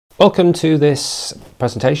Welcome to this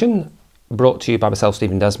presentation brought to you by myself,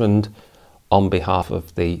 Stephen Desmond, on behalf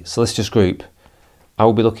of the Solicitors Group. I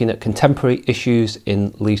will be looking at contemporary issues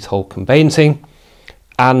in leasehold conveyancing,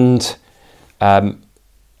 and at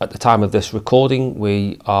the time of this recording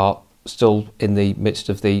we are still in the midst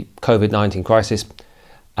of the COVID-19 crisis,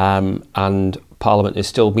 and Parliament is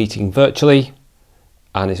still meeting virtually,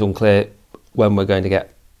 and it's unclear when we're going to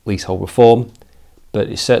get leasehold reform, but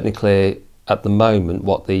it's certainly clear at the moment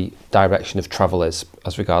what the direction of travel is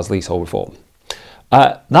as regards leasehold reform.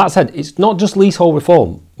 That said, it's not just leasehold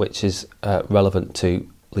reform which is relevant to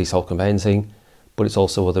leasehold conveyancing, but it's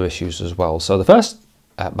also other issues as well. So the first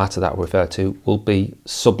matter that I'll refer to will be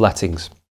sublettings.